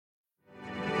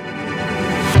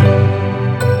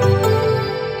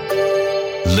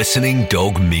Listening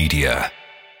Dog Media.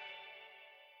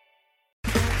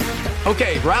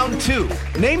 Okay, round two.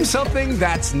 Name something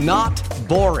that's not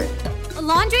boring. A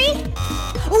laundry?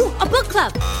 Ooh, a book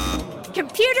club.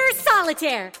 Computer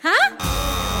solitaire, huh?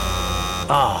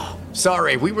 Ah,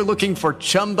 sorry, we were looking for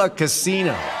Chumba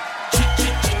Casino.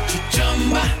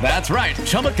 That's right,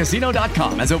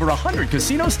 ChumbaCasino.com has over 100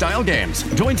 casino-style games.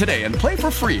 Join today and play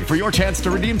for free for your chance to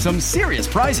redeem some serious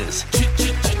prizes.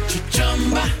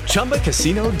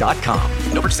 ChumbaCasino.com.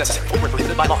 No purchase necessary. Void where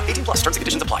prohibited by law. 18 plus terms and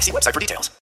conditions apply. See website for details.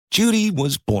 Judy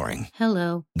was boring.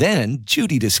 Hello. Then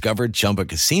Judy discovered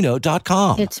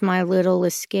ChumbaCasino.com. It's my little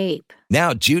escape.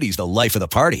 Now Judy's the life of the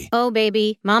party. Oh,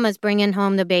 baby, mama's bringing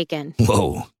home the bacon.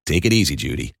 Whoa, take it easy,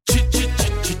 Judy.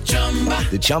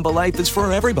 The Chumba life is for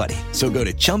everybody. So go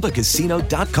to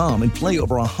ChumbaCasino.com and play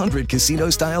over 100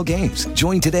 casino-style games.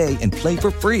 Join today and play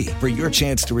for free for your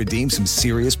chance to redeem some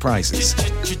serious prizes.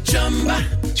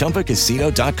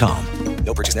 ChumbaCasino.com.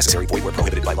 No purchase necessary. Void where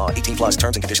prohibited by law. 18 plus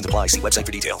terms and conditions apply. See website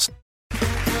for details.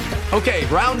 Okay,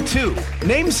 round two.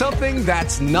 Name something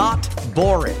that's not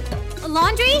boring. A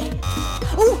laundry?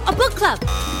 Ooh, a book club.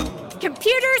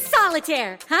 Computer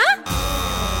solitaire, huh?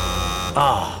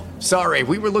 Ah, sorry,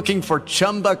 we were looking for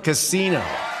Chumba Casino.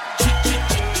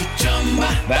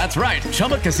 That's right,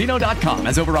 ChumbaCasino.com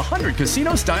has over 100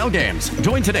 casino-style games.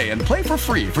 Join today and play for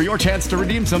free for your chance to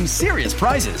redeem some serious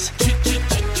prizes.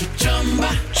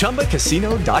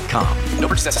 ChumbaCasino.com. No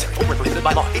purchase necessary. Void where prohibited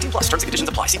by law. 18 plus terms and conditions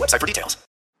apply. See website for details.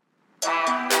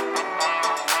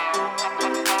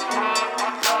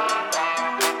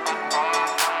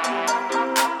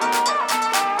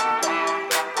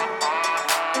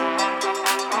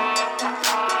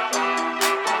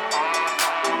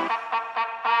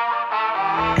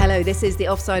 Hello, this is the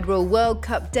Offside Rule World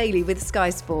Cup Daily with Sky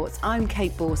Sports. I'm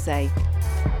Kate Borsay.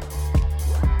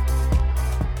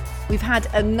 We've had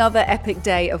another epic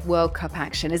day of World Cup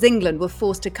action as England were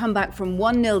forced to come back from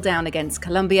 1-0 down against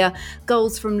Colombia.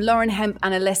 Goals from Lauren Hemp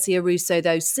and Alessia Russo,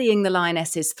 though, seeing the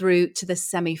Lionesses through to the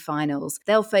semi-finals.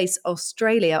 They'll face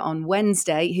Australia on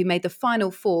Wednesday, who made the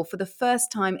final four for the first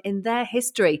time in their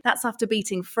history. That's after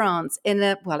beating France in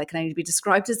it can only be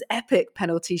described as epic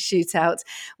penalty shootout,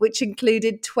 which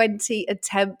included 20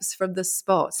 attempts from the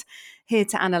spot. Here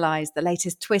to analyse the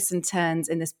latest twists and turns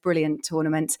in this brilliant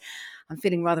tournament. I'm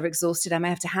feeling rather exhausted. I may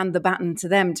have to hand the baton to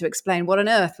them to explain what on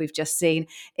earth we've just seen.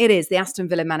 It is the Aston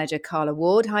Villa manager, Carla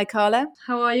Ward. Hi, Carla.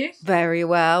 How are you? Very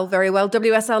well, very well.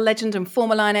 WSL legend and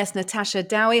former Lioness Natasha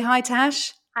Dowie. Hi,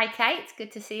 Tash. Hi, Kate.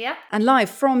 Good to see you. And live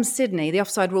from Sydney, the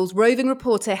Offside Rules roving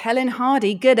reporter, Helen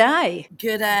Hardy. Good day.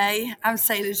 Good day. I'm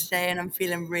Sailor today and I'm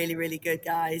feeling really, really good,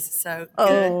 guys. So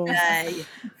good day.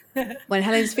 When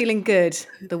Helen's feeling good,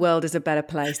 the world is a better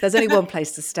place. There's only one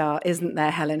place to start, isn't there,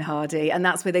 Helen Hardy? And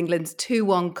that's with England's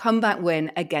 2-1 comeback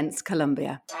win against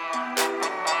Colombia.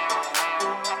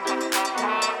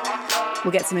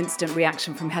 We'll get some instant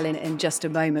reaction from Helen in just a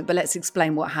moment, but let's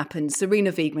explain what happened.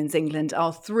 Serena Wiegmann's England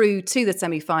are through to the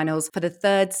semi-finals for the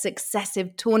third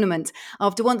successive tournament.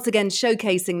 After once again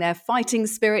showcasing their fighting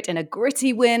spirit in a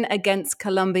gritty win against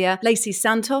Colombia, Lacey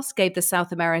Santos gave the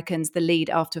South Americans the lead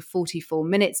after 44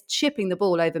 minutes, chipping the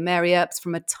ball over Mary Earps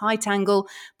from a tight angle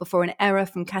before an error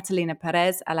from Catalina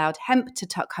Perez allowed Hemp to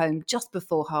tuck home just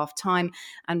before half-time,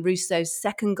 and Russo's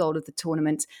second goal of the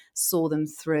tournament saw them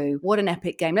through. What an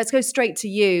epic game. Let's go straight to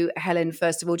you, Helen,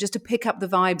 first of all, just to pick up the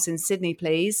vibes in Sydney,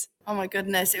 please. Oh my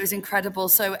goodness, it was incredible.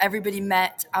 So everybody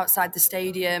met outside the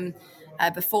stadium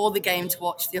before the game to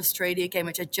watch the Australia game,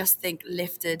 which I just think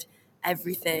lifted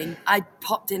everything. I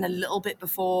popped in a little bit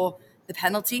before the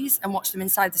penalties and watched them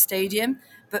inside the stadium,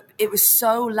 but it was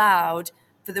so loud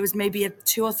that there was maybe a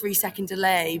 2 or 3 second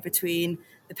delay between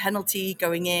the penalty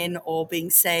going in or being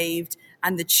saved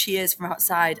and the cheers from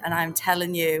outside. And I'm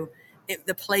telling you,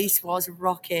 the place was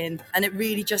rocking, and it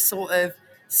really just sort of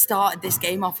started this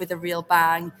game off with a real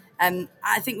bang.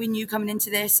 I think we knew coming into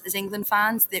this as England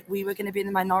fans that we were going to be in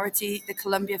the minority. The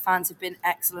Colombia fans have been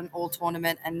excellent all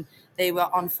tournament, and they were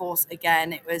on force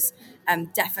again. It was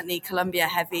definitely Colombia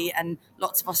heavy, and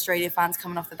lots of Australia fans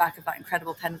coming off the back of that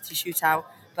incredible penalty shootout.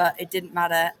 But it didn't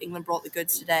matter. England brought the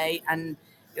goods today, and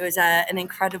it was an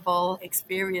incredible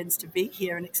experience to be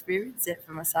here and experience it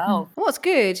for myself. What's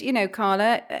good,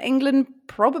 Carla, England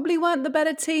probably weren't the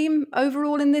better team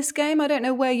overall in this game. I don't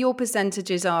know where your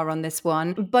percentages are on this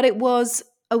one, but it was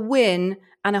a win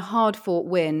and a hard-fought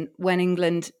win when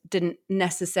England didn't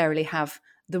necessarily have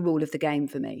the rule of the game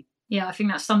for me. Yeah, I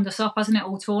think that summed us up, hasn't it,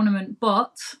 all tournament?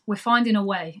 But we're finding a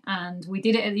way, and we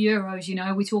did it at the Euros. You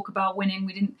know, we talk about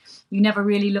winning. You never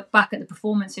really look back at the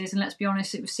performances, and let's be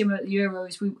honest, it was similar at the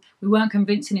Euros. We weren't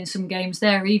convincing in some games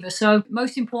there either. So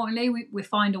most importantly, we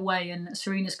find a way, and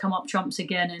Serena's come up trumps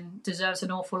again and deserves an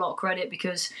awful lot of credit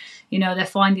because, you know, they're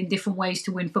finding different ways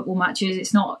to win football matches.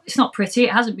 It's not pretty.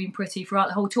 It hasn't been pretty throughout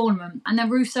the whole tournament. And then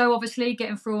Russo, obviously,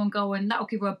 getting through and going, that'll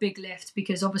give her a big lift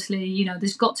because obviously, you know,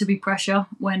 there's got to be pressure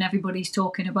when everybody's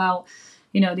talking about,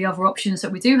 you know, the other options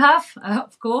that we do have,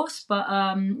 of course. But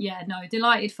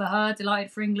delighted for her, delighted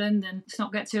for England, and let's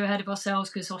not get too ahead of ourselves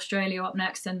because Australia are up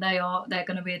next, and they're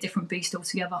going to be a different beast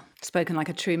altogether. Spoken like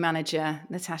a true manager,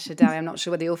 Natasha Dowie. I'm not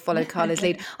sure whether you'll follow Carla's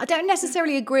lead. I don't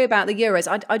necessarily agree about the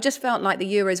Euros. I just felt like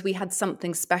the Euros, we had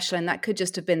something special, and that could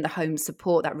just have been the home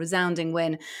support. That resounding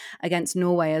win against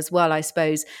Norway as well, I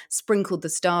suppose, sprinkled the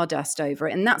stardust over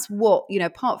it. And that's what, you know,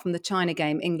 apart from the China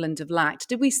game, England have lacked.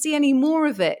 Did we see any more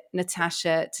of it, Natasha,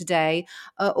 today?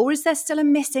 Or is there still a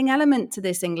missing element to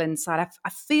this England side? I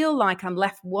feel like I'm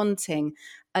left wanting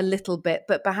a little bit,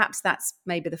 but perhaps that's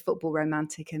maybe the football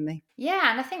romantic in me. Yeah,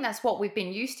 and I think that's what we've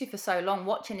been used to for so long,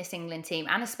 watching this England team,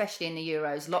 and especially in the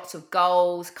Euros. Lots of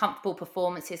goals, comfortable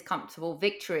performances, comfortable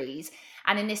victories.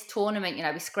 And in this tournament, you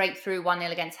know, we scraped through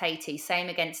 1-0 against Haiti, same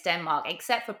against Denmark,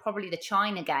 except for probably the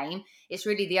China game. It's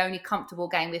really the only comfortable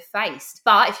game we've faced.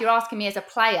 But if you're asking me as a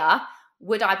player,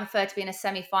 would I prefer to be in a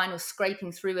semi-final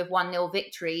scraping through with 1-0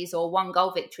 victories or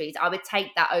 1-goal victories? I would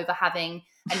take that over having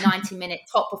a 90-minute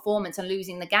top performance and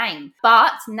losing the game.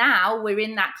 But now we're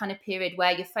in that kind of period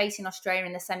where you're facing Australia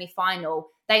in the semi-final.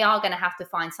 They are going to have to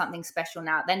find something special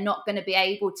now. They're not going to be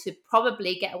able to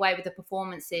probably get away with the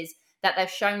performances that they've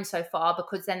shown so far,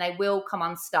 because then they will come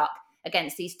unstuck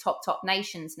against these top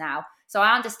nations now. So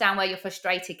I understand where you're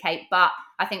frustrated, Kate, but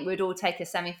I think we'd all take a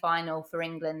semi-final for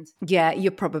England. Yeah,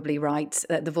 you're probably right.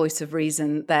 The voice of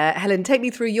reason there. Helen, take me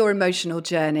through your emotional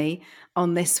journey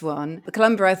on this one. The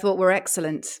Colombia, I thought, were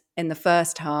excellent in the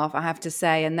first half, I have to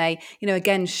say. And they, you know,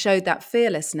 again, showed that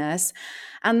fearlessness.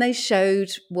 And they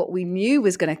showed what we knew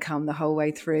was going to come the whole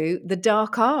way through, the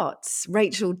dark arts.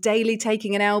 Rachel Daly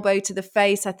taking an elbow to the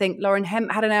face. I think Lauren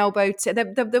Hemp had an elbow to...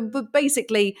 They were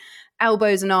basically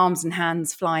elbows and arms and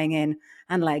hands flying in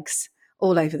and legs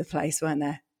all over the place, weren't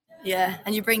there? Yeah,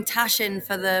 and you bring Tash in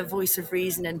for the voice of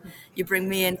reason, and you bring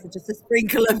me in for just a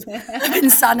sprinkle of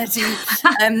insanity.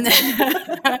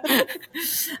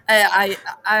 I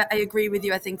agree with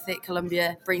you. I think that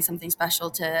Colombia brings something special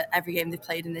to every game they've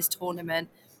played in this tournament.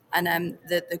 And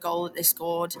the goal that they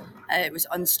scored, it was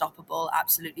unstoppable,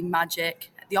 absolutely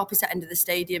magic. The opposite end of the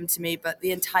stadium to me, but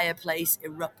the entire place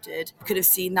erupted. Could have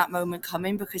seen that moment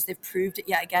coming because they've proved it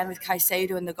yet again with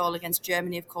Caicedo and the goal against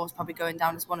Germany, of course, probably going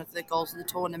down as one of the goals of the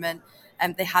tournament.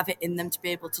 They have it in them to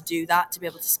be able to do that, to be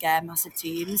able to scare massive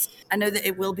teams. I know that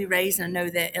it will be raised, and I know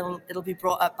that it'll be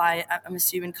brought up by, I'm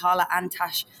assuming, Carla and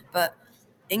Tash, but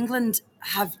England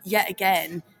have yet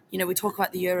again, you know, we talk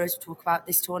about the Euros, we talk about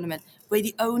this tournament. We're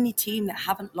the only team that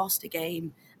haven't lost a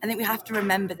game. I think we have to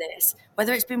remember this.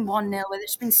 Whether it's been 1-0, whether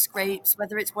it's been scrapes,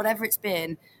 whether it's whatever it's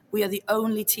been, we are the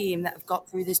only team that have got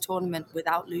through this tournament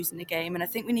without losing a game. And I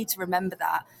think we need to remember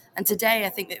that. And today, I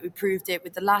think that we proved it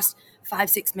with the last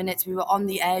 5-6 minutes. We were on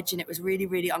the edge and it was really,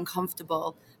 really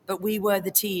uncomfortable. But we were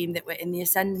the team that were in the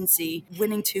ascendancy,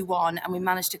 winning 2-1, and we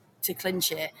managed to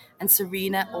clinch it. And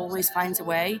Serena always finds a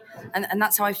way. And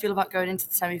that's how I feel about going into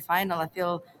the semi-final.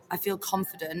 I feel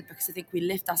confident because I think we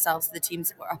lift ourselves to the teams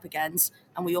that we're up against,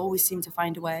 and we always seem to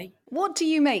find a way. What do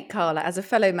you make, Carla, as a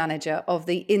fellow manager, of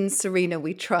the "In Serena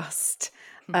We Trust"?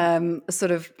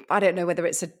 Sort of, I don't know whether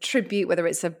it's a tribute, whether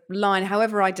it's a line,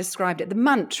 however I described it, the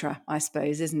mantra, I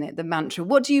suppose, isn't it? The mantra.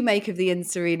 What do you make of the "In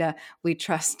Serena We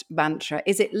Trust" mantra?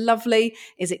 Is it lovely?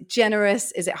 Is it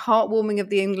generous? Is it heartwarming of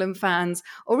the England fans?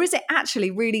 Or is it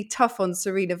actually really tough on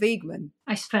Serena Wiegmann?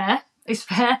 It's fair. It's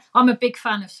fair. I'm a big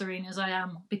fan of Serena's, I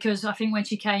am, because I think when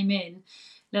she came in,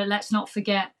 let's not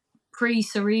forget,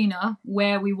 pre-Serena,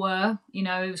 where we were, you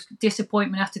know, it was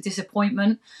disappointment after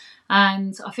disappointment.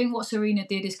 And I think what Serena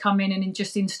did is come in and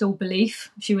just instill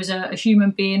belief. She was a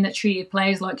human being that treated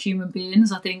players like human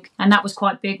beings, I think. And that was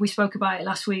quite big. We spoke about it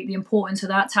last week, the importance of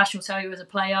that. Tash will tell you as a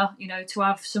player, you know, to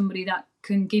have somebody that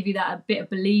can give you that a bit of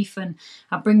belief and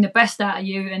bring the best out of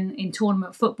you in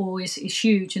tournament football is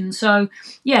huge. And so,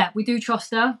 yeah, we do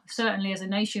trust her. Certainly as a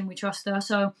nation, we trust her.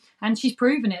 So, and she's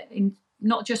proven it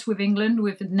not just with England,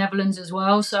 with the Netherlands as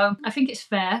well. So I think it's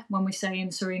fair when we say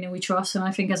in Serena we trust, and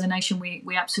I think as a nation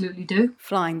we absolutely do.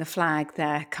 Flying the flag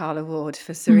there, Carla Ward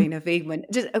for Serena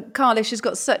Wiegmann. Carla, she's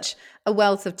got such a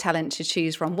wealth of talent to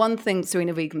choose from. One thing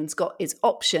Serena Wiegmann's got is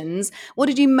options. What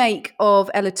did you make of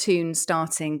Ella Toone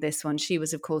starting this one? She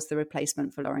was, of course, the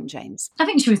replacement for Lauren James. I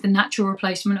think she was the natural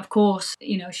replacement, of course.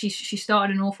 You know, she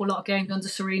started an awful lot of games under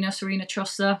Serena. Serena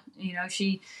trusts her. You know,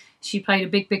 she played a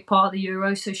big part of the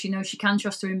Euros, so she knows she can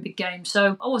trust her in big games.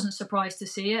 So I wasn't surprised to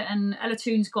see it. And Ella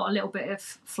Toone's got a little bit of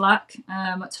flack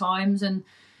at times, and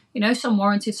you know, some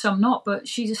warranted, some not, but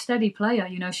she's a steady player.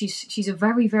 You know, she's a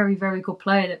very, very, very good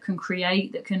player that can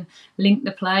create, that can link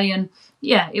the play. And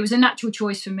yeah, it was a natural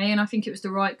choice for me, and I think it was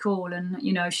the right call. And,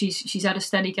 you know, she's had a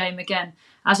steady game again.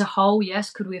 As a whole, yes,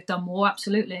 could we have done more?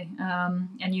 Absolutely.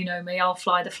 And you know me, I'll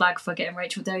fly the flag for getting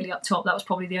Rachel Daly up top. That was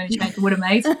probably the only change we would have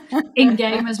made in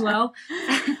game as well.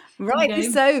 Rightly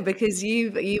so, because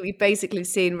you've basically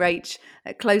seen Rach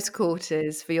at close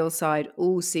quarters for your side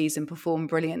all season perform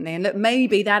brilliantly. And look,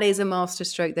 maybe that is a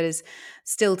masterstroke that is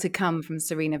still to come from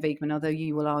Serena Wiegmann, although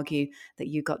you will argue that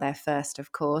you got there first,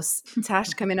 of course. Tash,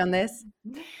 come in on this.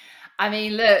 I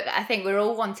mean, look, I think we're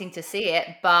all wanting to see it,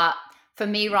 but for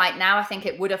me right now, I think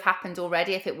it would have happened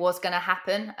already if it was going to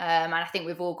happen. And I think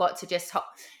we've all got to just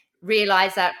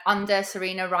realise that under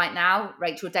Serena right now,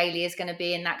 Rachel Daly is going to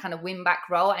be in that kind of win-back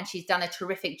role, and she's done a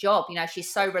terrific job. You know,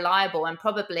 she's so reliable, and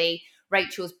probably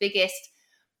Rachel's biggest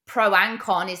pro and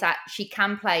con is that she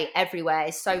can play everywhere,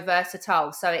 is so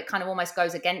versatile. So it kind of almost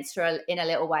goes against her in a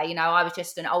little way. You know, I was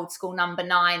just an old school number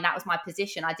 9. That was my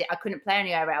position. I couldn't play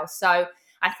anywhere else. So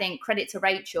I think credit to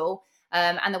Rachel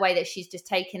and the way that she's just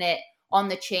taken it on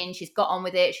the chin. She's got on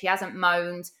with it. She hasn't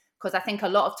moaned, because I think a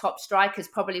lot of top strikers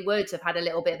probably would have had a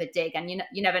little bit of a dig, and you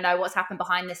never know what's happened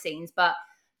behind the scenes. But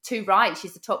too right,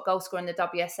 she's the top goal scorer in the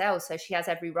WSL, so she has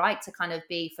every right to kind of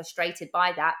be frustrated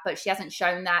by that. But she hasn't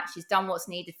shown that. She's done what's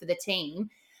needed for the team.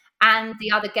 And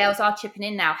the other girls are chipping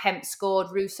in now. Hemp scored,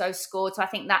 Russo scored. So I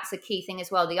think that's a key thing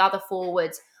as well. The other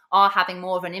forwards are having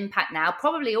more of an impact now,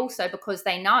 probably also because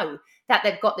they know that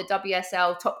they've got the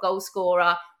WSL top goal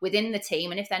scorer within the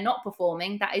team. And if they're not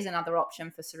performing, that is another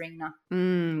option for Serena.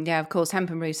 Yeah, of course.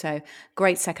 Hemp and Russo,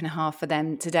 great second half for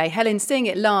them today. Helen, seeing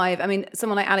it live, I mean,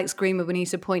 someone like Alex Greenwood, we need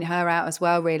to point her out as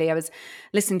well, really. I was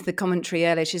listening to the commentary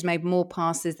earlier. She's made more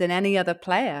passes than any other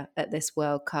player at this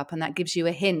World Cup. And that gives you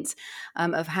a hint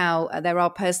of how there are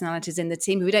personalities in the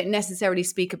team who we don't necessarily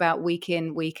speak about week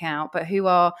in, week out, but who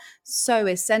are so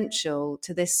essential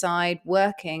to this side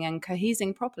working and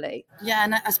cohesing properly. Yeah,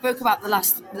 and I spoke about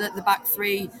the back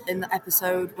three in the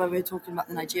episode where we were talking about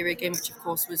the Nigeria game, which of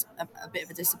course was a bit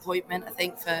of a disappointment, I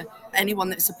think, for anyone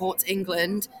that supports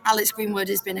England. Alex Greenwood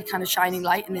has been a kind of shining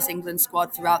light in this England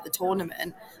squad throughout the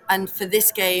tournament. And for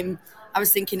this game, I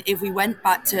was thinking, if we went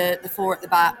back to the 4 at the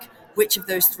back, which of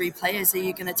those 3 players are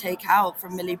you going to take out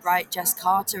from Millie Bright, Jess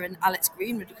Carter and Alex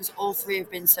Greenwood, because all 3 have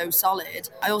been so solid.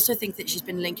 I also think that she's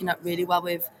been linking up really well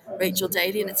with Rachel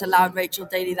Daly, and it's allowed Rachel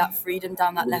Daly that freedom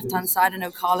down that left-hand side. I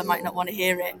know Carla might not want to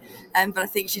hear it, but I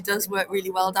think she does work really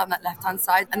well down that left-hand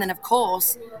side. And then, of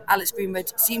course, Alex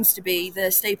Greenwood seems to be the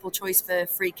staple choice for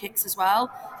free kicks as well.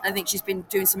 I think she's been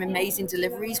doing some amazing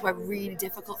deliveries, were really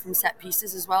difficult from set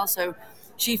pieces as well. So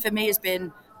she, for me, has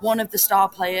been one of the star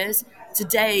players.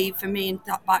 Today, for me, in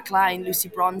that back line, Lucy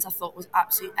Bronze, I thought was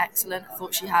absolutely excellent. I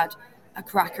thought she had a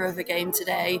cracker of a game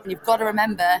today. And you've got to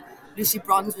remember, Lucy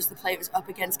Bronze was the player that was up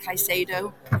against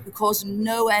Caicedo, who caused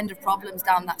no end of problems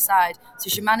down that side. So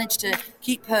she managed to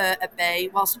keep her at bay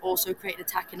whilst also creating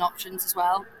attacking options as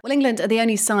well. Well, England are the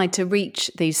only side to reach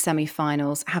these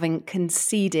semi-finals, having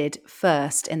conceded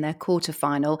first in their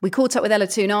quarter-final. We caught up with Ella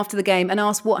Toone after the game and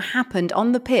asked what happened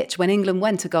on the pitch when England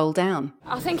went a goal down.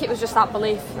 I think it was just that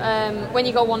belief. When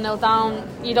you go 1-0 down,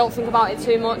 you don't think about it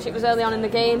too much. It was early on in the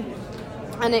game,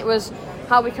 and it was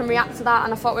how we can react to that,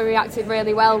 and I thought we reacted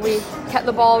really well. We kept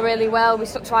the ball really well, we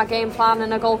stuck to our game plan,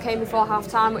 and a goal came before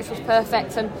half-time, which was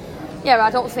perfect. And yeah,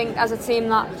 I don't think as a team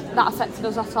that affected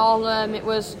us at all. It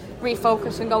was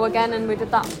refocus and go again, and we did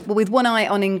that. Well, with one eye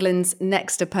on England's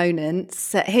next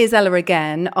opponents, here's Ella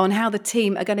again on how the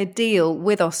team are going to deal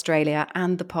with Australia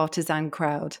and the partisan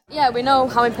crowd. Yeah, we know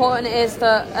how important it is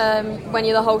that when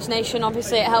you're the host nation,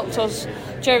 obviously it helped us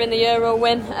during the Euro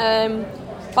win.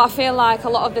 But I feel like a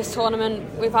lot of this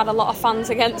tournament, we've had a lot of fans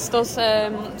against us.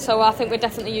 So I think we're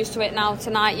definitely used to it now.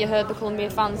 Tonight, you heard the Colombia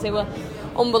fans. They were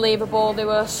unbelievable. They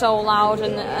were so loud,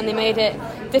 and they made it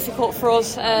difficult for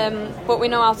us. But we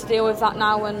know how to deal with that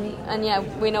now. And yeah,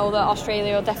 we know that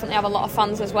Australia will definitely have a lot of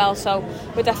fans as well. So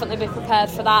we'll definitely be prepared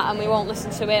for that, and we won't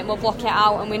listen to it. We'll block it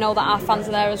out. And we know that our fans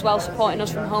are there as well, supporting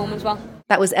us from home as well.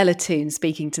 That was Ella Toon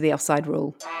speaking to the offside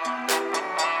rule.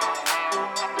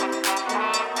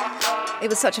 It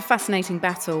was such a fascinating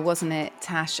battle, wasn't it,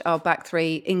 Tash? Our back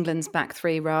three, England's back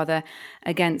three rather,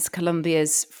 against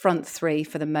Colombia's front three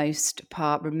for the most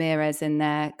part. Ramirez in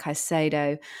there,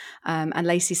 Caicedo, and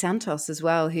Lacey Santos as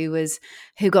well,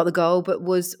 who got the goal, but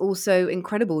was also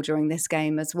incredible during this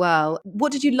game as well.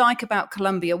 What did you like about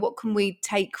Colombia? What can we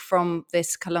take from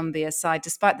this Colombia side,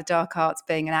 despite the dark arts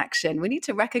being in action? We need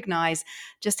to recognise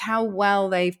just how well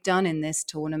they've done in this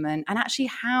tournament, and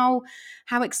actually how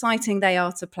exciting they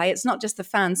are to play. It's not just the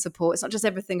fan support, it's not just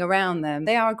everything around them.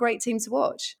 They are a great team to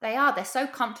watch. They are. They're so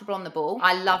comfortable on the ball.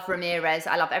 I love Ramirez.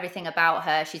 I love everything about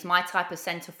her. She's my type of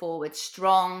centre forward,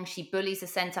 strong. She bullies the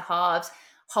centre halves,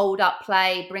 hold up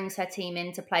play, brings her team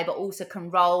into play, but also can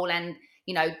roll and,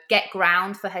 get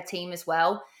ground for her team as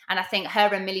well. And I think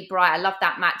her and Millie Bright, I love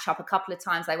that matchup. A couple of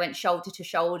times they went shoulder to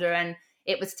shoulder and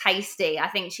it was tasty. I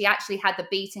think she actually had the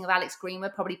beating of Alex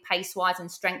Greenwood, probably pace-wise and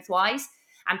strength-wise,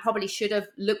 and probably should have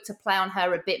looked to play on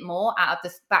her a bit more out of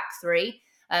the back three,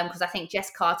 because I think Jess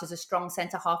Carter's a strong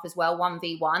centre-half as well,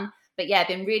 1v1. But yeah, I've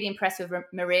been really impressed with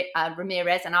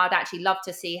Ramirez, and I'd actually love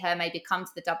to see her maybe come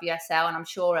to the WSL, and I'm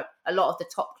sure a lot of the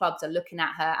top clubs are looking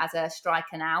at her as a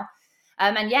striker now.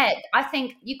 And yeah, I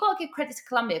think you've got to give credit to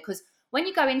Colombia, because when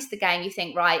you go into the game, you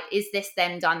think, right, is this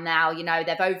them done now?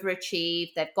 They've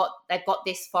overachieved, they've got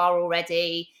this far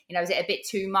already. Is it a bit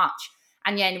too much?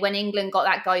 And yeah, when England got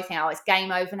that goal, you think, oh, it's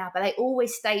game over now. But they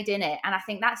always stayed in it. And I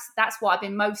think that's what I've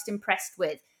been most impressed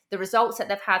with. The results that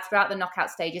they've had throughout the knockout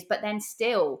stages, but then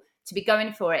still to be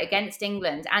going for it against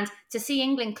England. And to see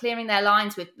England clearing their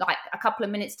lines with like a couple of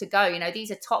minutes to go.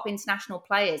 These are top international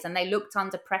players and they looked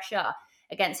under pressure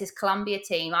against this Colombia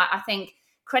team. I think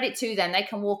credit to them. They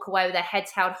can walk away with their heads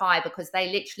held high because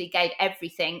they literally gave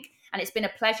everything. And it's been a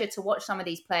pleasure to watch some of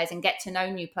these players and get to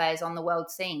know new players on the world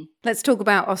scene. Let's talk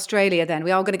about Australia then.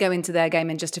 We are going to go into their game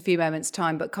in just a few moments'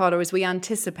 time. But Carla, as we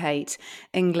anticipate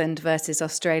England versus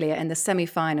Australia in the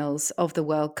semi-finals of the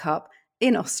World Cup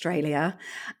in Australia,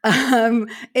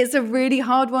 it's a really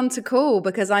hard one to call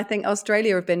because I think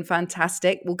Australia have been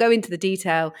fantastic. We'll go into the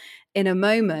detail in a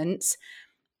moment.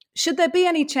 Should there be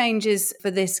any changes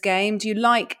for this game? Do you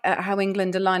like how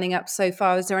England are lining up so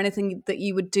far? Is there anything that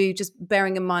you would do, just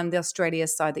bearing in mind the Australia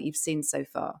side that you've seen so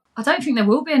far? I don't think there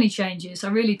will be any changes. I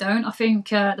really don't. I think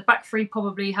the back three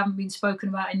probably haven't been spoken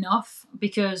about enough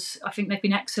because I think they've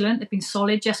been excellent. They've been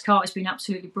solid. Jess Carter's been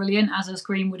absolutely brilliant, as has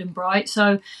Greenwood and Bright.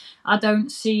 So I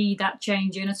don't see that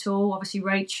changing at all. Obviously,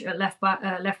 Rach at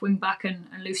left wing back and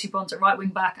Lucy Bond at right wing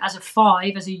back as a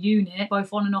five, as a unit,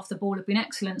 both on and off the ball have been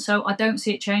excellent. So I don't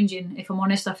see it changing. If I'm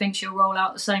honest, I think she'll roll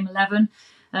out the same 11.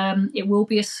 It will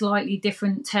be a slightly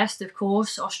different test, of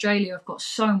course. Australia have got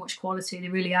so much quality, they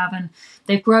really have, and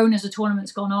they've grown as the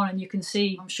tournament's gone on. And you can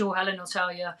see, I'm sure Helen will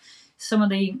tell you, some of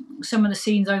the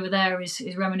scenes over there is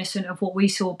reminiscent of what we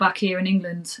saw back here in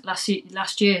England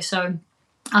last year. So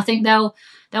I think they'll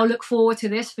look forward to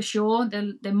this for sure.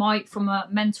 They might, from a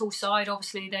mental side,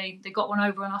 obviously they got one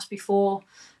over on us before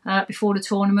the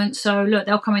tournament. So look,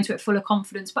 they'll come into it full of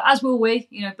confidence. But as will we,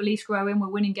 beliefs growing. We're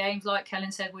winning games, like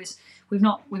Helen said. We've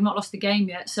not lost the game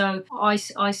yet. So I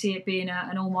see it being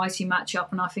an almighty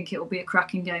matchup, and I think it will be a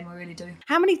cracking game. I really do.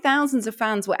 How many thousands of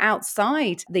fans were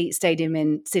outside the stadium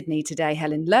in Sydney today,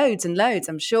 Helen? Loads and loads,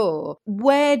 I'm sure.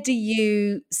 Where do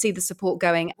you see the support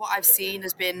going? What I've seen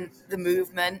has been the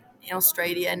movement in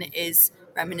Australia, and it is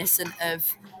reminiscent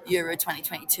of Euro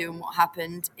 2022 and what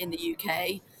happened in the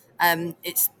UK.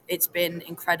 It's been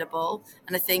incredible,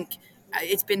 and I think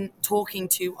it's been talking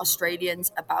to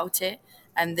Australians about it,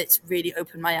 and it's really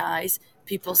opened my eyes.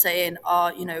 People saying,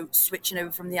 switching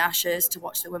over from the Ashes to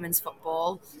watch the women's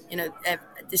football.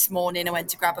 This morning I went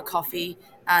to grab a coffee,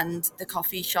 and the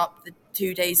coffee shop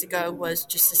 2 days ago was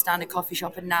just a standard coffee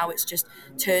shop, and now it's just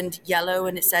turned yellow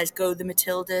and it says "Go the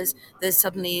Matildas." There's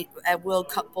suddenly World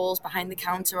Cup balls behind the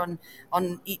counter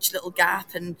on each little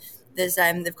gap, and there's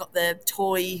they've got the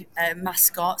toy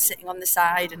mascot sitting on the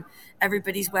side, and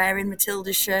everybody's wearing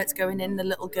Matilda's shirts going in. The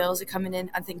little girls are coming in.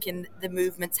 I'm thinking the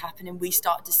movement's happening. We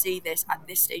started to see this at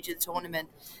this stage of the tournament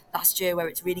last year, where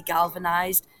it's really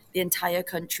galvanised the entire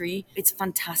country. It's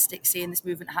fantastic seeing this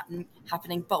movement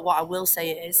happening. But what I will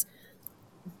say is,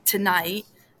 tonight,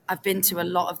 I've been to a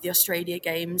lot of the Australia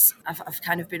games. I've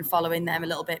kind of been following them a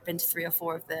little bit, been to 3 or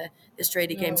 4 of the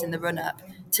Australia games in the run-up.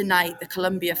 Tonight, the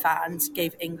Colombia fans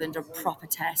gave England a proper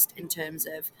test in terms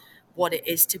of what it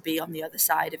is to be on the other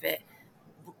side of it.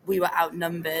 We were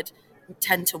outnumbered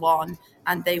 10-1,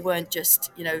 and they weren't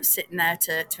just, sitting there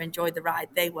to enjoy the ride.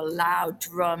 They were loud,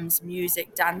 drums,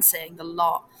 music, dancing, a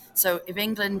lot. So if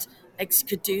England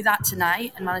could do that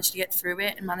tonight and manage to get through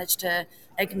it and manage to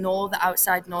ignore the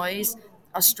outside noise,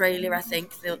 Australia, I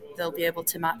think they'll be able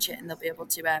to match it, and they'll be able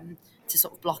to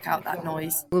sort of block out that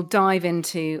noise. We'll dive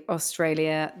into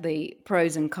Australia, the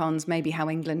pros and cons, maybe how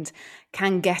England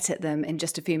can get at them in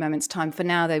just a few moments' time. For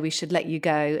now, though, we should let you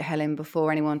go, Helen,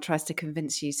 before anyone tries to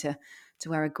convince you to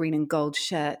wear a green and gold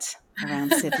shirt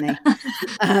around Sydney.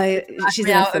 She's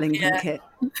in a Fullington kit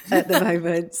at the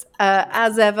moment.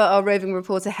 As ever, our roving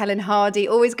reporter Helen Hardy.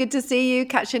 Always good to see you.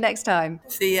 Catch you next time.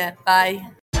 See ya. Bye.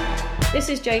 This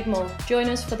is Jade Moore. Join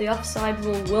us for the Offside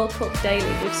Rule World Cup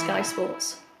Daily with Sky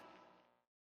Sports.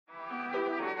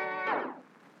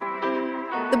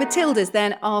 The Matildas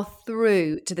then are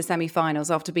through to the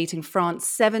semi-finals after beating France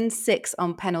 7-6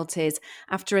 on penalties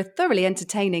after a thoroughly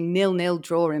entertaining 0-0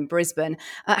 draw in Brisbane,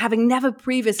 having never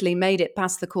previously made it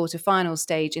past the quarter-final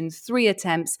stage in 3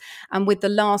 attempts, and with the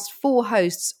last 4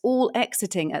 hosts all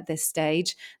exiting at this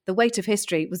stage. The weight of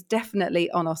history was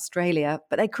definitely on Australia,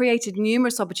 but they created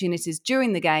numerous opportunities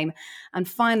during the game and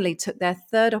finally took their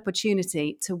third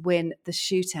opportunity to win the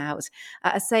shootout.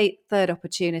 I say third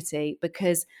opportunity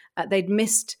because they'd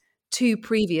missed 2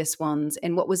 previous ones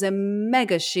in what was a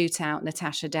mega shootout,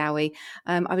 Natasha Dowie.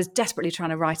 I was desperately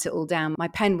trying to write it all down. My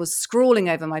pen was scrawling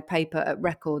over my paper at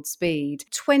record speed.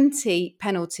 20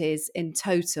 penalties in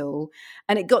total.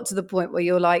 And it got to the point where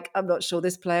you're like, I'm not sure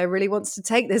this player really wants to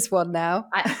take this one now.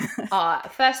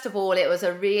 First of all, it was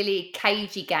a really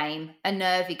cagey game, a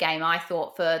nervy game, I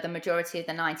thought, for the majority of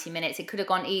the 90 minutes. It could have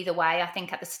gone either way. I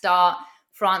think at the start,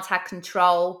 France had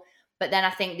control. But then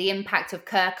I think the impact of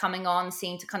Kerr coming on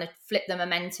seemed to kind of flip the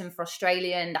momentum for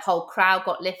Australia, and the whole crowd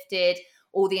got lifted.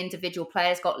 All the individual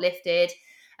players got lifted.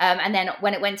 And then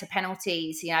when it went to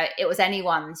penalties, it was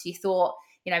anyone's. You thought,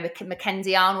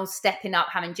 Mackenzie Arnold stepping up,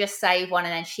 having just saved one,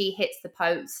 and then she hits the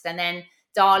post. And then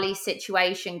Darley's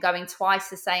situation going twice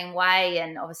the same way.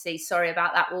 And obviously, sorry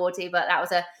about that, Wardy, but that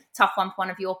was a tough one for one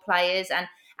of your players.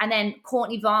 And then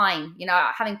Courtney Vine,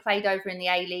 having played over in the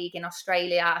A-League in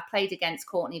Australia, I played against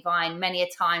Courtney Vine many a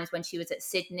times when she was at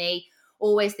Sydney,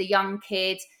 always the young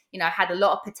kid, had a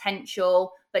lot of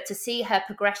potential. But to see her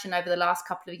progression over the last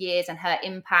couple of years and her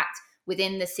impact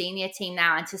within the senior team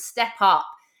now, and to step up,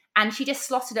 and she just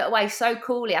slotted it away so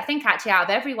coolly. I think actually out of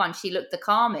everyone, she looked the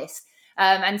calmest.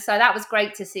 And so that was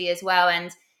great to see as well.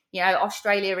 And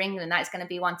Australia, England, that's going to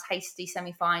be one tasty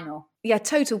semi-final. Yeah,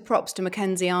 total props to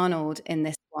Mackenzie Arnold in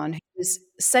this one, who was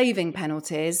saving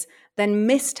penalties, then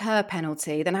missed her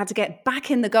penalty, then had to get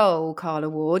back in the goal, Carla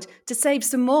Ward, to save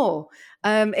some more.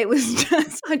 It was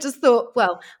just, I just thought,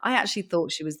 I actually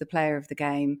thought she was the player of the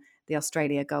game, the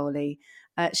Australia goalie.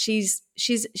 She's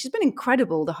been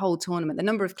incredible the whole tournament. The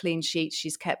number of clean sheets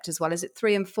she's kept as well. Is it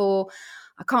 3 and 4?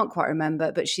 I can't quite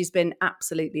remember, but she's been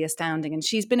absolutely astounding, and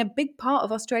she's been a big part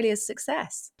of Australia's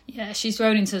success. Yeah, she's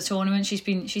grown into the tournament. She's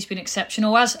been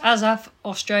exceptional, as have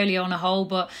Australia on a whole.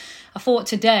 But I thought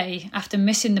today, after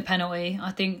missing the penalty,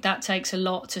 I think that takes a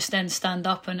lot to stand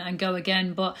up and go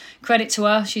again. But credit to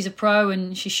her, she's a pro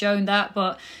and she's shown that.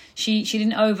 But she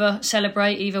didn't over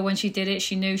celebrate either when she did it.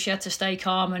 She knew she had to stay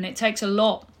calm, and it takes a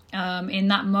lot in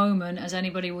that moment, as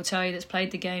anybody will tell you that's played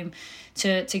the game,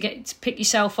 to pick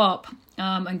yourself up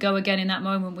and go again in that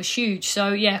moment was huge. So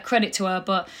yeah, credit to her,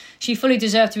 but she fully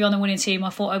deserved to be on the winning team.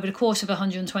 I thought over the course of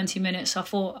 120 minutes, I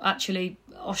thought actually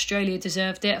Australia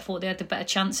deserved it. I thought they had the better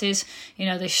chances.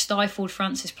 They stifled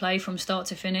France's play from start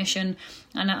to finish, and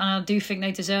I do think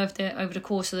they deserved it over the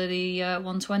course of the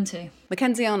 120.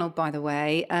 Mackenzie Arnold, by the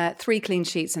way, 3 clean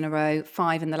sheets in a row,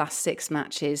 5 in the last 6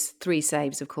 matches, 3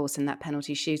 saves, of course, in that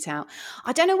penalty shootout.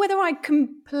 I don't know whether I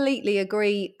completely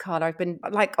agree, Carla. I've been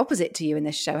opposite to you in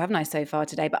this show, haven't I, so far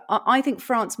today? But I think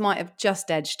France might have just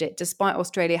edged it, despite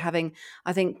Australia having,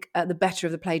 I think, the better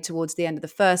of the play towards the end of the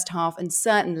first half, and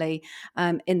certainly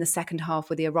in the second half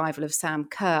with the arrival of Sam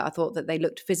Kerr. I thought that they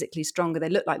looked physically stronger. They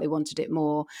looked like they wanted it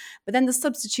more. But then the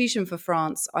substitution for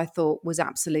France, I thought, was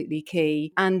absolutely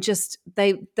key. And just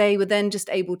they were then just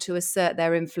able to assert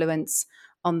their influence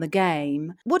on the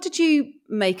game. What did you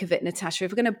make of it, Natasha?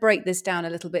 If we're going to break this down a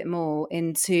little bit more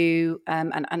into,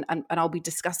 and I'll be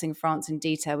discussing France in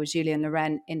detail with Julien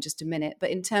Laurent in just a minute,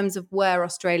 but in terms of where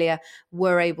Australia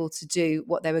were able to do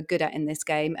what they were good at in this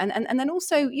game, and then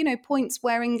also, points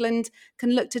where England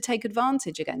can look to take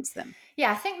advantage against them.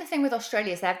 Yeah, I think the thing with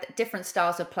Australia is they have different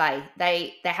styles of play.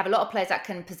 They have a lot of players that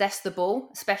can possess the ball,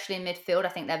 especially in midfield. I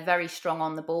think they're very strong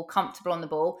on the ball, comfortable on the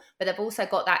ball, but they've also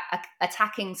got that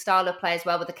attacking style of play as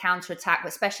well, with the counter-attack,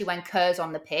 especially when Kerr's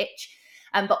on the pitch.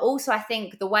 But also I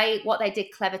think what they did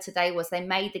clever today was they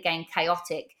made the game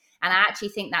chaotic. And I actually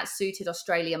think that suited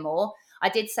Australia more. I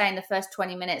did say in the first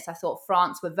 20 minutes, I thought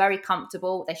France were very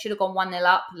comfortable. They should have gone 1-0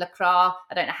 up. Leclerc,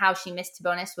 I don't know how she missed, to be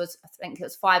honest, I think it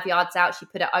was 5 yards out. She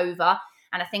put it over.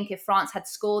 And I think if France had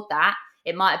scored that,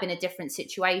 it might have been a different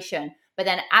situation. But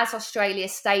then as Australia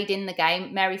stayed in the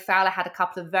game, Mary Fowler had a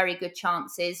couple of very good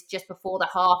chances just before the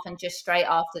half and just straight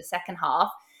after the second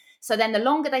half. So then the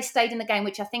longer they stayed in the game,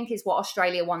 which I think is what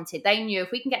Australia wanted, they knew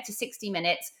if we can get to 60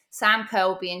 minutes, Sam Kerr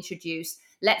will be introduced.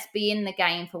 Let's be in the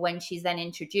game for when she's then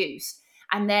introduced.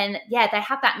 And then, they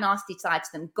have that nasty side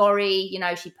to them. Gorry,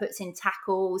 she puts in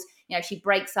tackles, she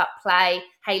breaks up play.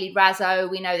 Hayley Razzo,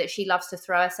 we know that she loves to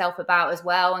throw herself about as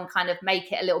well and kind of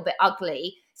make it a little bit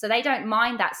ugly. So they don't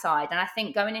mind that side. And I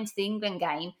think going into the England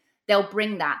game, they'll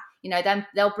bring that.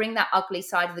 They'll bring that ugly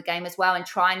side of the game as well and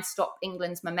try and stop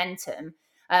England's momentum.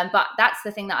 But that's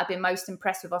the thing that I've been most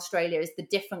impressed with Australia is the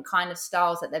different kind of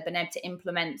styles that they've been able to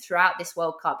implement throughout this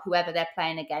World Cup, whoever they're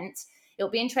playing against. It'll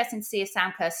be interesting to see if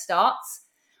Sam Kerr starts.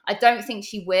 I don't think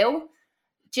she will,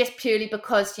 just purely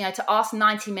because, to ask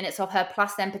 90 minutes of her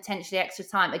plus then potentially extra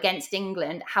time against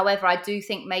England. However, I do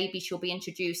think maybe she'll be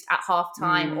introduced at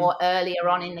half-time or earlier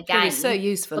on in the game. She's so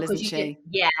useful, isn't she?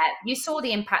 You saw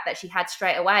the impact that she had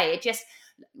straight away.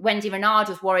 Wendy Renard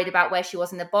was worried about where she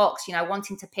was in the box,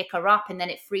 wanting to pick her up, and then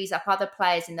it frees up other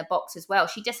players in the box as well.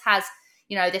 She just has,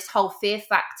 this whole fear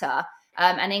factor.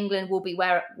 And England will be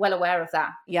well aware of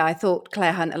that. Yeah, I thought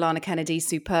Claire Hunt, Alana Kennedy,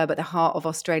 superb at the heart of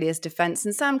Australia's defence.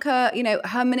 And Sam Kerr,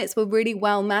 her minutes were really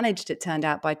well managed, it turned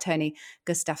out, by Tony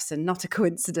Gustafsson. Not a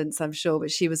coincidence, I'm sure, but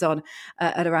she was on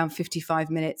at around 55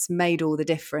 minutes, made all the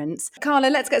difference. Carla,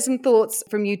 let's get some thoughts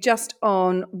from you just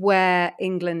on where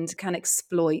England can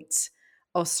exploit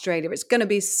Australia. It's going to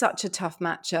be such a tough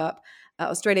matchup.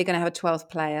 Australia are going to have a 12th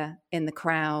player in the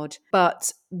crowd.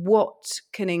 But what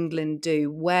can England do?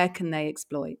 Where can they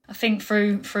exploit? I think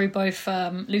through both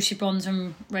Lucy Bronze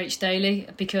and Rach Daly,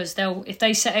 because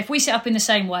if we set up in the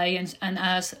same way and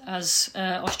as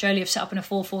Australia have set up in a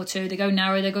 4-4-2, they go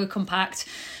narrow, they go compact,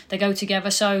 they go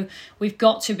together. So we've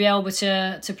got to be able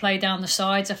to play down the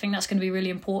sides. I think that's going to be really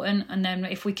important. And then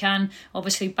if we can,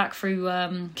 obviously back through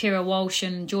Kira Walsh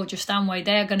and Georgia Stanway,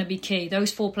 they are going to be key.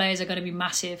 Those 4 players are going to be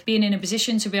massive. Being in a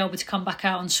position to be able to come back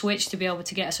out and switch, to be able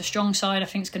to get us a strong side, I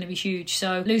think it's going to be huge.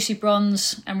 So Lucy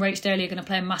Bronze and Rach Daly are going to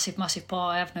play a massive, massive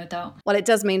part, I have no doubt. Well, it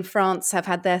does mean France have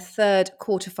had their 3rd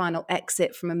quarterfinal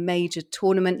exit from a major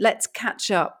tournament. Let's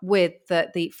catch up with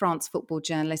the France football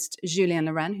journalist Julien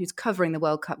Laurent, who's covering the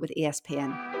World Cup with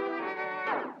ESPN.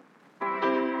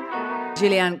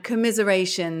 Julien,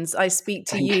 commiserations. I speak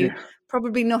to you,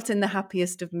 probably not in the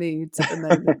happiest of moods at the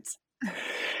moment.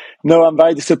 No, I'm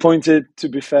very disappointed, to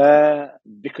be fair,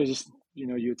 because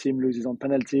your team loses on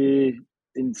penalty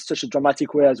in such a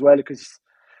dramatic way as well, because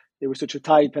it was such a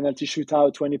tight penalty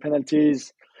shootout, 20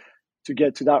 penalties to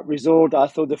get to that result. I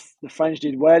thought the French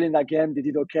did well in that game. They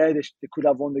did okay. They could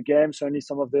have won the game. Certainly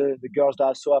some of the girls that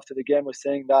I saw after the game were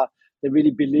saying that they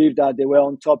really believed that they were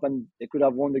on top and they could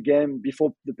have won the game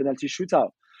before the penalty shootout.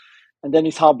 And then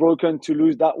it's heartbroken to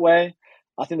lose that way.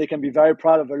 I think they can be very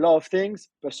proud of a lot of things,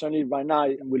 but certainly right now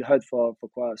it will hurt for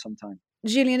quite some time.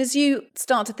 Julien, as you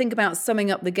start to think about summing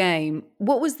up the game,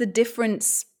 what was the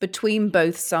difference between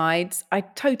both sides? I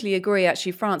totally agree,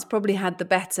 actually. France probably had the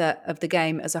better of the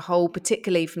game as a whole,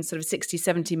 particularly from sort of 60,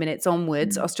 70 minutes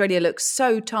onwards. Australia looked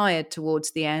so tired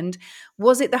towards the end.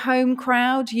 Was it the home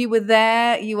crowd? You were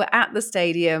there, you were at the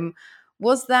stadium.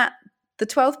 Was that the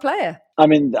 12th player? I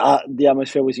mean, the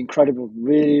atmosphere was incredible,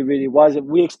 really, really was.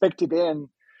 We expected it, and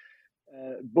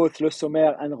both Le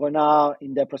Sommer and Renard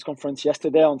in their press conference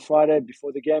yesterday on Friday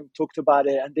before the game talked about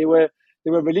it, and they were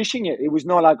relishing it. It was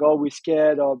not like, oh, we're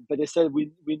scared, but they said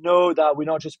we know that we're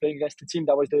not just playing against the team.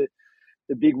 That was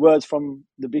the big words from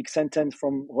the big sentence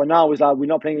from Renard, was like, we're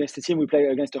not playing against the team, we play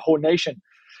against the whole nation,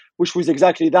 which was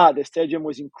exactly that. The stadium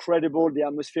was incredible. The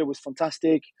atmosphere was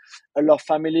fantastic. A lot of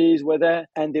families were there,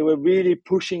 and they were really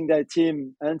pushing their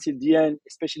team until the end,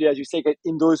 especially, as you say,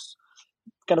 in those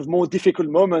kind of more difficult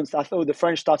moments. I thought the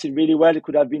French started really well. It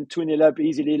could have been 2-0 up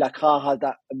easily. Lacra had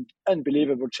that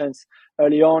unbelievable chance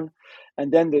early on.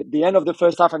 And then the end of the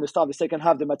first half and the start of the second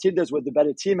half, the Matildas were the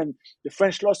better team, and the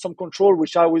French lost some control,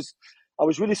 which I was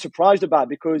really surprised about,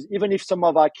 because even if some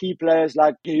of our key players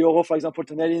like Guillaume, for example,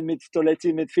 Tonelli in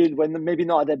midfield, were maybe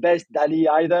not at their best, Dali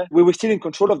either, we were still in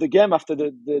control of the game after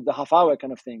the half hour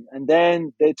kind of thing. And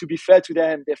then, to be fair to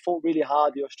them, they fought really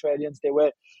hard, the Australians.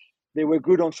 They were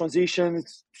good on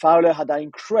transitions. Fowler had that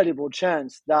incredible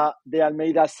chance that they had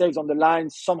made that saves on the line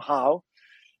somehow.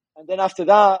 And then after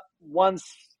that, once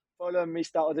Poland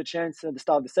missed that other chance at the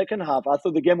start of the second half. I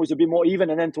thought the game was a bit more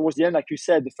even, and then towards the end, like you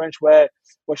said, the French were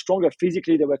stronger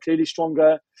physically. They were clearly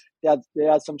stronger. They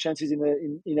had some chances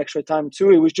in extra time too.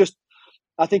 It was just,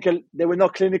 I think they were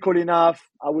not clinical enough.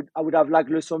 I would have liked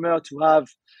Le Sommer to have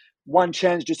one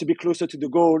chance just to be closer to the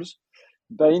goals.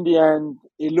 But in the end,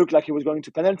 it looked like he was going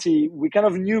to penalty. We kind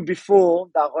of knew before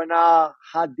that Renard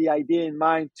had the idea in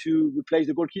mind to replace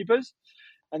the goalkeepers.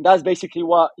 And that's basically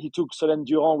what he took Solène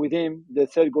Durand with him, the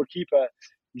third goalkeeper,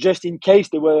 just in case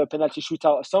there were a penalty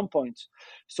shootout at some point.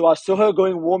 So I saw her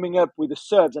warming up with the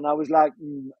Serbs, and I was like,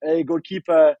 a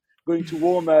goalkeeper going to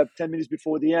warm up 10 minutes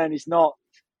before the end is not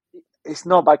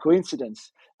by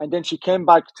coincidence. And then she came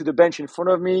back to the bench in front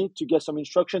of me to get some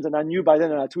instructions, and I knew by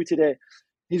then, and I tweeted it,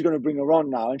 he's going to bring her on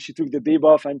now. And she took the bib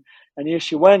off, and here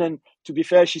she went. And to be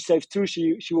fair, she saved two.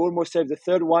 She almost saved the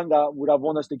third one that would have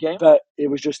won us the game. But it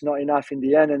was just not enough in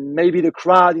the end. And maybe the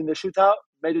crowd in the shootout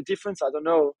made a difference. I don't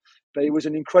know. But it was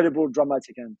an incredible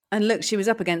dramatic end. And look, she was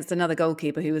up against another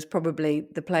goalkeeper who was probably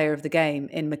the player of the game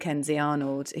in Mackenzie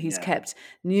Arnold, who's kept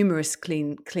numerous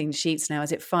clean sheets now.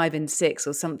 Is it 5 in 6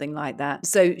 or something like that?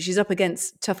 So she's up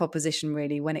against tough opposition,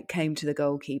 really, when it came to the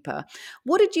goalkeeper.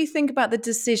 What did you think about the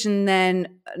decision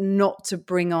then not to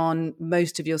bring on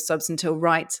most of your subs until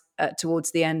right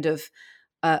towards the end of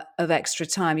extra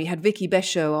time? You had Vicky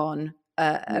Béchot on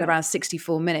at around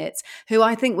 64 minutes, who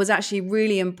I think was actually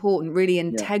really important, really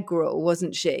integral,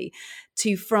 wasn't she,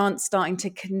 to France starting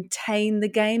to contain the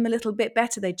game a little bit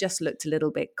better. They just looked a little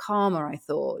bit calmer, I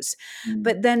thought.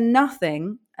 But then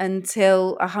nothing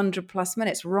until 100 plus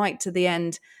minutes, right to the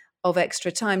end of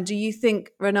extra time. Do you think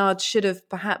Renard should have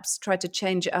perhaps tried to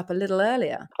change it up a little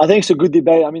earlier? I think it's a good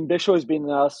debate. I mean, Béchot has been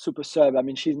super sub. I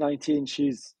mean, she's 19.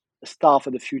 She's a star for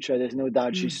the future. There's no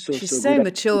doubt. She's so good.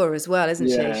 Mature as well, isn't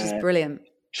she? She's brilliant.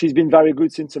 She's been very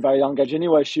good since a very young age.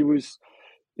 Anyway, she was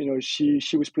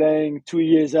playing 2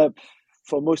 years up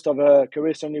for most of her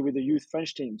career, certainly with the youth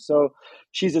French team. So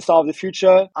she's the star of the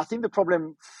future. I think the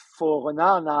problem for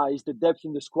Renard now is the depth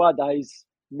in the squad that is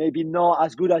maybe not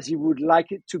as good as he would like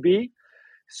it to be.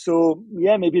 So,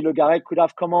 maybe Le Garret could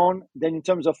have come on. Then in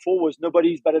terms of forwards,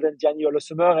 nobody is better than Diani or Le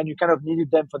Sommer, and you kind of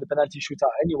needed them for the penalty shootout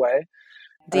anyway.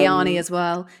 Diani as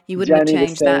well. You wouldn't have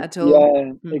changed that at all.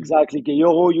 Yeah, exactly.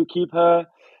 Gayoro, you keep her.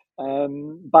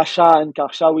 Basha and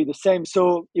Karchaoui the same.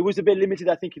 So it was a bit limited,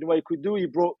 I think, in what he could do. He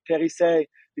brought Perissé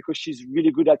because she's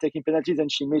really good at taking penalties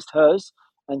and she missed hers.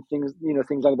 And things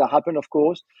like that happen, of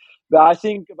course. But I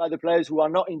think about the players who are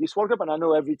not in this World Cup, and I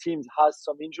know every team has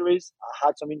some injuries,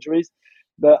 had some injuries,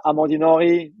 but Amandine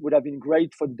Henry would have been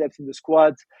great for the depth in the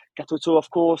squad. Katoto,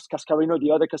 of course, Cascarino,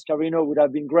 the other Cascarino would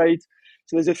have been great.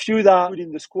 So there's a few that are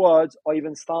in the squad or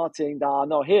even starting that are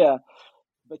not here.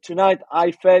 But tonight,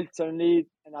 I felt certainly,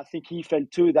 and I think he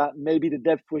felt too, that maybe the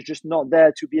depth was just not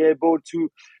there to be able to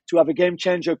have a game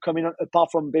changer coming on, apart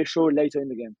from Béchot later in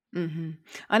the game. Mm-hmm.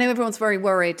 I know everyone's very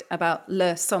worried about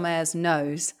Le Sommer's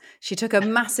nose. She took a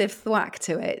massive thwack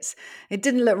to it. It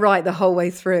didn't look right the whole way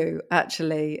through,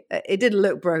 actually. It didn't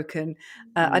look broken.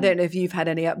 I don't know if you've had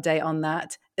any update on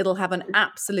that. It'll have an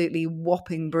absolutely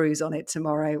whopping bruise on it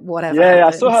tomorrow, whatever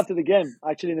happens. I saw her after the game,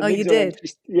 actually. In the you did?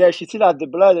 She still had the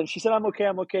blood, and she said, I'm okay,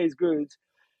 it's good.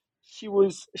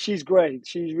 She's great.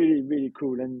 She's really, really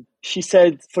cool. And she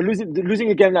said for losing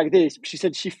a game like this, she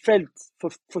said she felt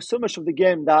for so much of the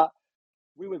game that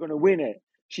we were going to win it.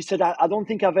 She said, I don't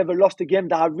think I've ever lost a game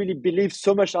that I really believed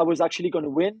so much I was actually going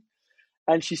to win.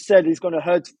 And she said it's going to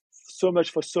hurt so much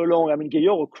for so long. I mean,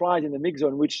 Gayoro cried in the mix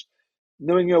zone, which,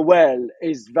 knowing her well,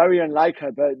 is very unlike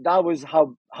her. But that was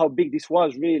how big this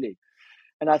was, really.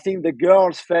 And I think the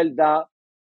girls felt that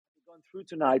gone through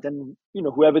tonight, and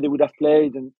whoever they would have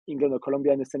played, and England or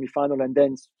Colombia in the semi-final, and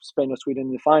then Spain or Sweden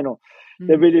in the final,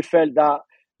 they really felt that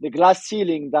the glass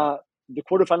ceiling that the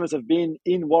quarterfinals have been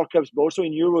in World Cups, but also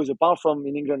in Euros, apart from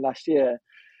in England last year,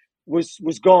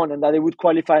 was gone, and that they would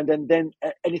qualify, and then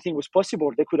anything was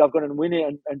possible. They could have gone and win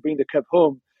it and bring the cup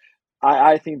home.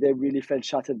 I think they really felt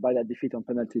shattered by that defeat on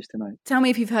penalties tonight. Tell me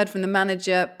if you've heard from the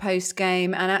manager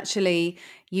post-game, and actually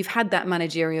you've had that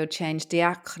managerial change,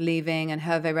 Diacre leaving and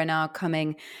Hervé Renard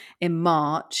coming in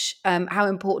March. How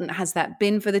important has that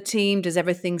been for the team? Does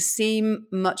everything seem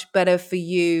much better for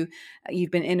you? You've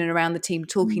been in and around the team,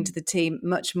 talking to the team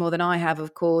much more than I have,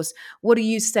 of course. What do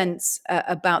you sense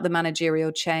about the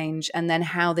managerial change, and then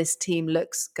how this team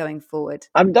looks going forward?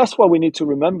 That's what we need to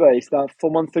remember, is that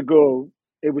 4 months ago,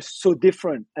 it was so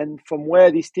different. And from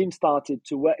where this team started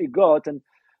to where it got, and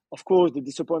of course, the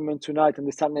disappointment tonight and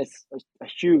the sadness are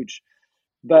huge.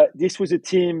 But this was a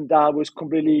team that was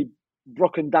completely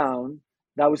broken down,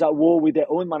 that was at war with their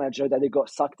own manager, that they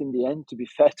got sacked in the end, to be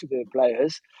fair to the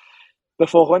players. But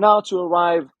for Renard to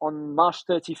arrive on March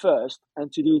 31st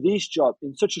and to do this job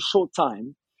in such a short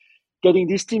time, getting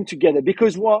this team together,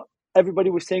 because what everybody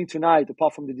was saying tonight,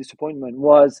 apart from the disappointment,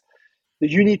 was the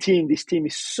unity in this team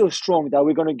is so strong that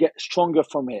we're going to get stronger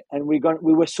from it. And we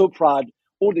were so proud.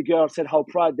 All the girls said how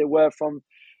proud they were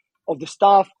of the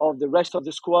staff, of the rest of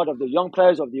the squad, of the young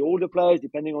players, of the older players,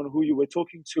 depending on who you were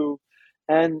talking to,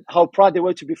 and how proud they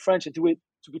were to be French and to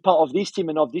be part of this team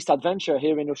and of this adventure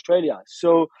here in Australia.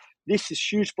 So this is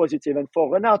huge positive. And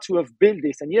for Renard to have built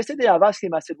this, and yesterday I've asked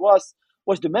him, I said, what's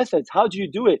the method? How do you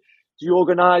do it? Do you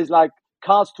organize like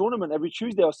cards tournament every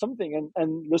Tuesday or something?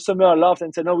 And Le Sommer laughed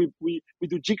and said, no, we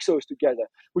do jigsaws together,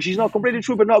 which is not completely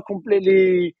true, but not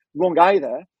completely wrong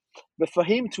either. But for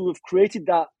him to have created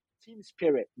that team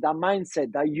spirit, that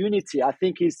mindset, that unity, I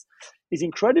think is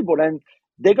incredible. And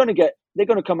they're going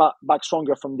to come out back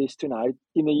stronger from this tonight.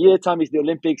 In a year time is the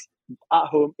Olympics at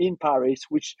home in Paris,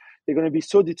 which they're going to be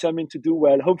so determined to do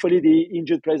well. Hopefully the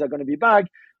injured players are going to be back.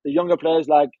 The younger players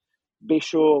like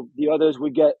Béchaud, the others will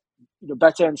get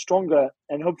better and stronger.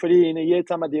 And hopefully in a year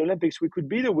time at the Olympics, we could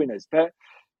be the winners. But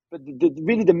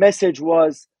really the message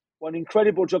was what an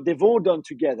incredible job they've all done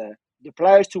together. The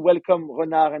players to welcome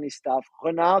Renard and his staff.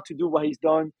 Renard to do what he's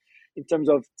done in terms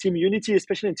of team unity,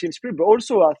 especially in team spirit. But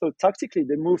also, I thought tactically,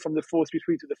 the move from the 4-3-3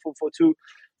 to the 4-4-2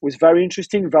 was very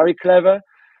interesting, very clever.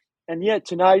 And yet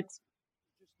tonight,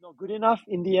 just not good enough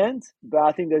in the end. But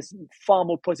I think there's far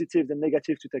more positive than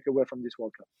negative to take away from this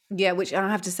World Cup. Yeah, which I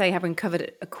have to say, having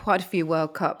covered quite a few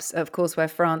World Cups, of course, where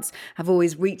France have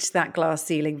always reached that glass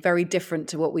ceiling, very different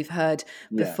to what we've heard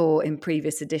before in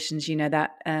previous editions. You know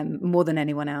that more than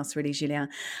anyone else, really, Julien.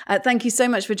 Thank you so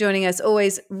much for joining us.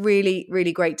 Always really,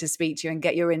 really great to speak to you and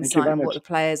get your insight on what the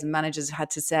players and managers had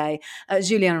to say.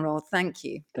 Julien Roth, thank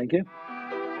you. Thank you.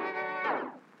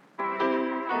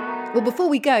 Well, before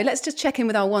we go, let's just check in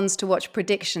with our ones to watch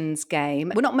predictions game.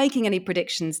 We're not making any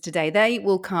predictions today. They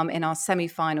will come in our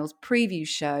semi-finals preview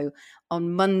show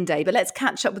on Monday. But let's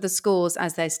catch up with the scores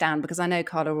as they stand, because I know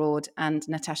Carla Roord and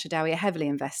Natasha Dowie are heavily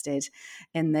invested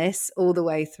in this all the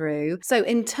way through. So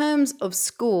in terms of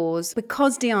scores,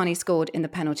 because Diani scored in the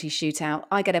penalty shootout,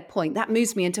 I get a point. That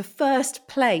moves me into first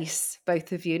place,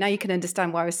 both of you. Now you can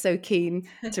understand why I was so keen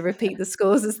to repeat the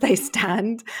scores as they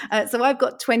stand. So I've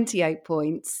got 28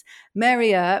 points.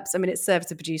 Mary Earps, it serves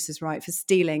the producers right for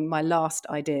stealing my last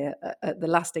idea at the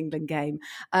last England game.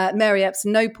 Mary Earps,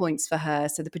 no points for her.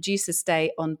 So the producers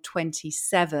stay on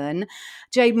 27.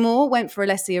 Jade Moore went for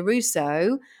Alessia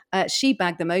Russo. She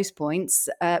bagged the most points.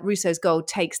 Russo's goal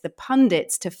takes the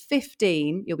pundits to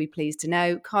 15, you'll be pleased to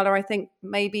know. Carla, I think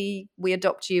maybe we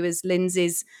adopt you as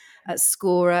Lindsay's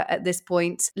scorer at this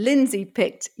point. Lindsay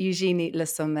picked Eugénie Le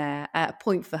Sommer, a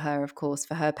point for her, of course,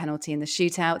 for her penalty in the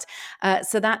shootout.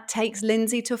 So that takes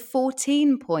Lindsay to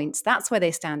 14 points. That's where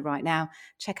they stand right now.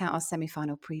 Check out our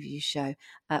semi-final preview show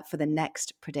for the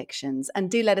next predictions.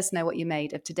 And do let us know what you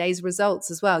made of today's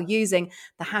results as well, using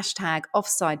the hashtag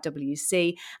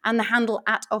OffsideWC and the handle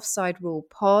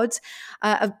 @OffsideRulePod.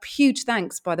 A huge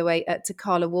thanks, by the way, to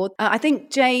Carla Roord. I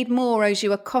think Jade Moore owes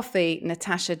you a coffee,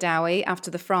 Natasha Dowie,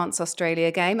 after the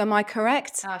France-Australia game. Am I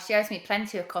correct? Oh, she owes me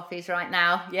plenty of coffees right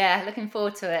now. Yeah, looking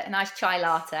forward to it. A nice chai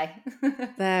latte.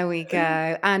 There we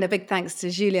go. And a big thanks to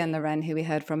Julien Loren, who we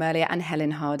heard from earlier, and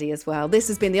Helen Hardy as well. This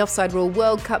has been the Offside Rule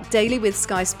World Cup Daily with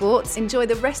Sky Sports. Enjoy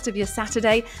the rest of your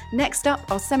Saturday. Next up,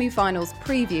 our semi-finals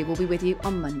preview will be with you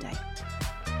on Monday.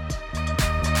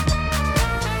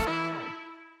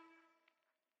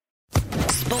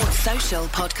 Sports Social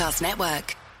Podcast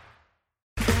Network.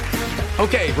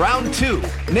 Okay, round two.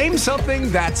 Name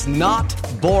something that's not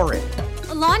boring.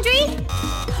 A laundry?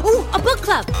 Ooh, a book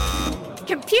club.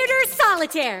 Computer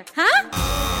solitaire, huh?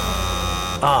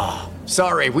 Ah,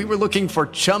 sorry, we were looking for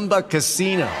Chumba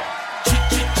Casino.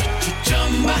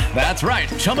 That's right,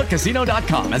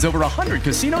 ChumbaCasino.com has over 100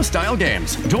 casino-style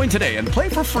games. Join today and play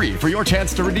for free for your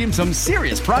chance to redeem some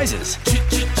serious prizes.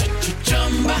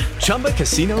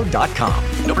 ChumbaCasino.com.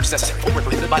 No purchase necessary. Void where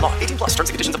prohibited by law. 18+ terms and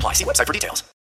conditions apply. See website for details.